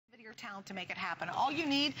your talent to make it happen. All you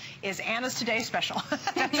need is Anna's Today Special.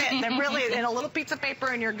 That's it. They're really in a little piece of paper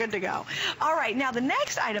and you're good to go. All right, now the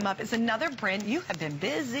next item up is another print. You have been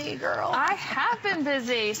busy, girl. I have been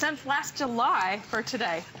busy since last July for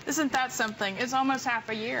today. Isn't that something? It's almost half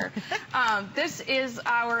a year. This is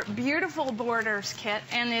our beautiful borders kit,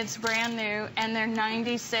 and it's brand new, and they're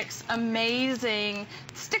 96 amazing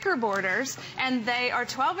sticker borders, and they are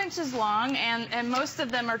 12 inches long, and most of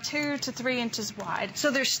them are 2 to 3 inches wide.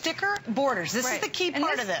 So they're sticker borders. This is the key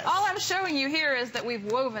part of this. All I'm showing you here is that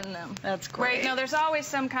we've woven them. That's great. Right? Now, there's always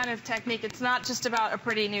some kind of technique. It's not just about a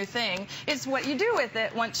pretty new thing. It's what you do with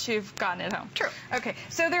it once you've gotten it home. True. Okay,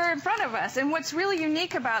 so they're in front of us, and what's really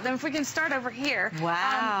unique about them, if we can start over here.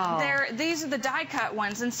 Wow. These are the die-cut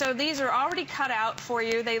ones, and so these are already cut out for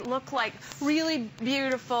you. They look like really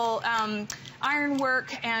beautiful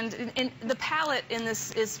ironwork, and the palette in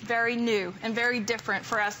this is very new and very different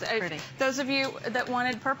for us. Pretty. Those of you that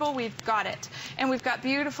wanted purple, we've got it. And we've got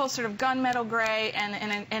beautiful sort of gunmetal gray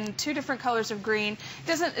and 2 different colors of green.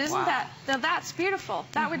 Isn't that, now that's beautiful.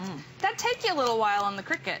 That'd take you a little while on the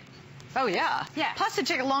Cricut. Oh, yeah. Yeah. Plus, it'd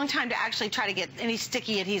take a long time to actually try to get any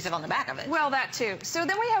sticky adhesive on the back of it. Well, that too. So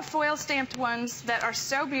then we have foil stamped ones that are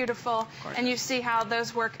so beautiful, and you see how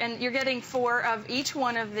those work. And you're getting 4 of each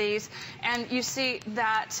one of these, and you see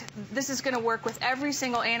that this is going to work with every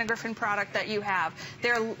single Anna Griffin product that you have.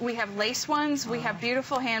 We have lace ones, we have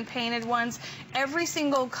beautiful hand-painted ones, every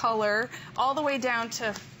single color, all the way down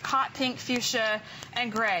to hot pink, fuchsia,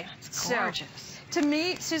 and gray. It's gorgeous. So, to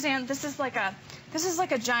me, Suzanne, this is like a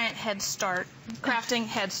giant head start, crafting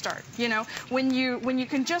head start. You know, when you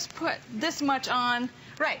can just put this much on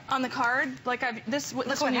on the card, like this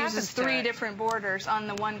one uses 3 different borders on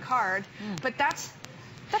the one card, but that's all.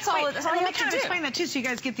 That's all you have to do. Explain that too, so you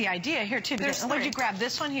guys get the idea here too. Where'd you grab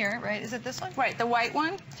this one here? Right? Is it this one? Right, the white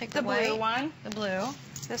one. Take the blue one. The blue.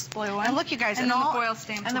 This blue one. And look, you guys, and then the foil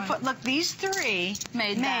stamped one. Look, these 3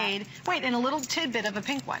 made. Wait, and a little tidbit of a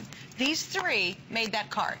pink one. These 3 made that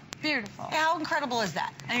card. Beautiful. How incredible is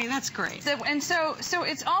that? I mean, that's great. So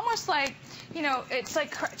it's almost like, you know, it's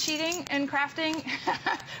like cheating and crafting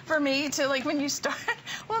for me to, like, when you start.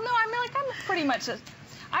 Well, no, I mean, like, I'm pretty much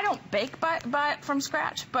I don't bake from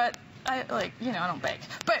scratch, but I don't bake.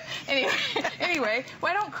 But anyway,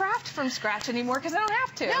 well, I don't craft from scratch anymore because I don't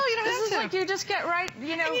have to. No, you don't have to. This is like you just get right,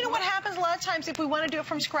 you know. And you know what happens a lot of times if we want to do it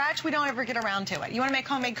from scratch, we don't ever get around to it. You want to make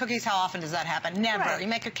homemade cookies, how often does that happen? Never. Right. You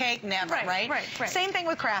make a cake? Never, right? Right. Same thing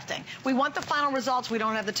with crafting. We want the final results. We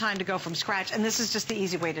don't have the time to go from scratch, and this is just the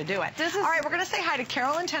easy way to do it. All right, we're going to say hi to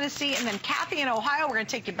Carol in Tennessee and then Kathy in Ohio. We're going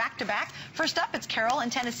to take you back to back. First up, it's Carol in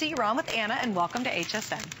Tennessee. You're on with Anna, and welcome to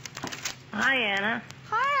HSN. Hi, Anna.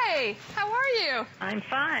 Hi, how are you? I'm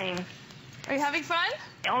fine. Are you having fun?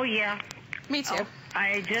 Oh, yeah. Me too. Oh,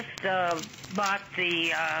 I just bought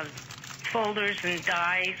the folders and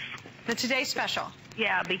dies. The Today Special.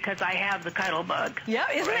 Yeah, because I have the cuddle bug.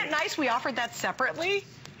 Yeah, isn't it nice we offered that separately?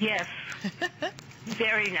 Yes.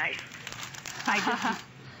 Very nice. I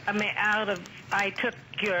took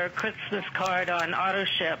your Christmas card on auto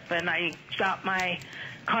ship, and I got my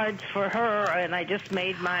cards for her, and I just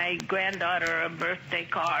made my granddaughter a birthday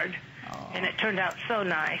card, and it turned out so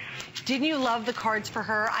nice. Didn't you love the cards for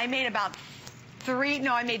her? I made about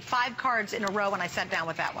 5 cards in a row when I sat down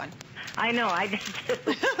with that one. I know, I did too.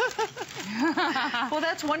 Well,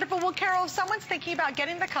 that's wonderful. Well, Carol, if someone's thinking about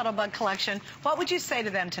getting the Cuddlebug collection, what would you say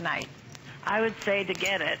to them tonight? I would say to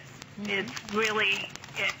get it. It really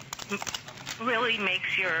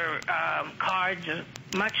makes your cards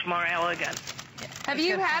much more elegant. Have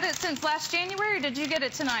you had it since last January, or did you get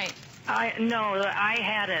it tonight? No, I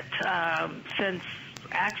had it since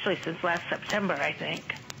last September, I think.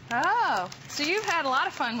 Oh, so you've had a lot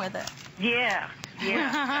of fun with it. Yeah,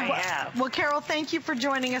 I have. Well, Carol, thank you for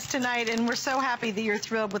joining us tonight, and we're so happy that you're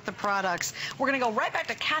thrilled with the products. We're going to go right back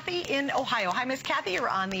to Kathy in Ohio. Hi, Miss Kathy, you're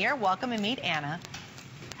on the air. Welcome, and meet Anna.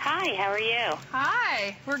 Hi, how are you?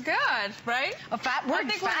 Hi, we're good, right? We're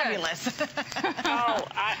fabulous.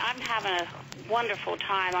 I'm having a wonderful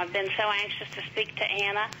time. I've been so anxious to speak to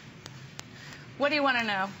Anna. What do you want to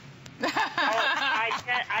know?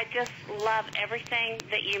 I just love everything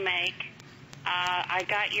that you make. I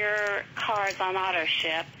got your cards on auto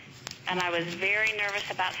ship, and I was very nervous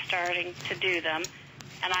about starting to do them.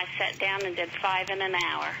 And I sat down and did 5 in an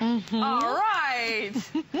hour. All right.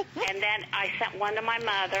 And then I sent one to my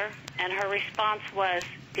mother, and her response was,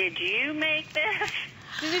 "Did you make this?"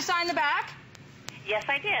 Did you sign the back? Yes,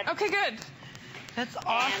 I did. Okay, good. That's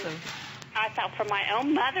awesome. And I thought, for my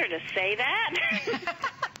own mother to say that.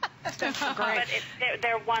 That's great. But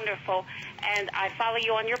they're wonderful. And I follow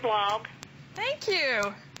you on your blog. Thank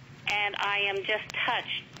you. and I am just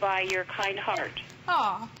touched by your kind heart.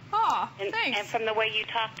 Thanks. And from the way you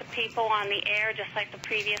talk to people on the air, just like the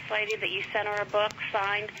previous lady that you sent her a book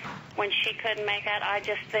signed when she couldn't make it, I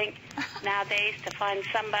just think nowadays to find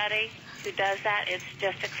somebody who does that, it's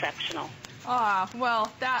just exceptional.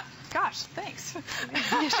 Well, gosh, thanks.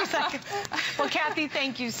 She's like, well, Kathy,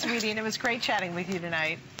 thank you, sweetie, and it was great chatting with you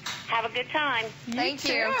tonight. Have a good time. Thank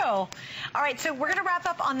you. All right, so we're going to wrap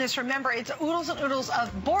up on this. Remember, it's oodles and oodles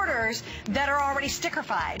of borders that are already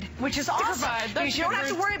sticker-fied, which is awesome. Because you don't have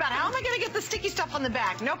to worry about how am I going to get the sticky stuff on the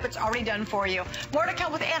back. Nope, it's already done for you. More to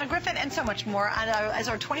come with Anna Griffin and so much more as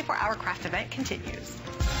our 24-hour craft event continues.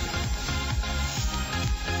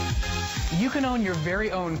 You can own your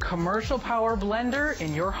very own commercial power blender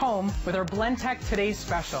in your home with our BlendTech Today's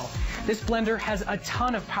Special. This blender has a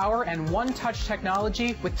ton of power and one-touch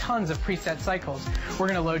technology with tons of preset cycles. We're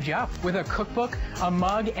going to load you up with a cookbook, a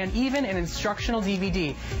mug, and even an instructional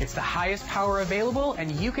DVD. It's the highest power available,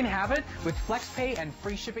 and you can have it with FlexPay and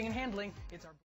free shipping and handling. It's our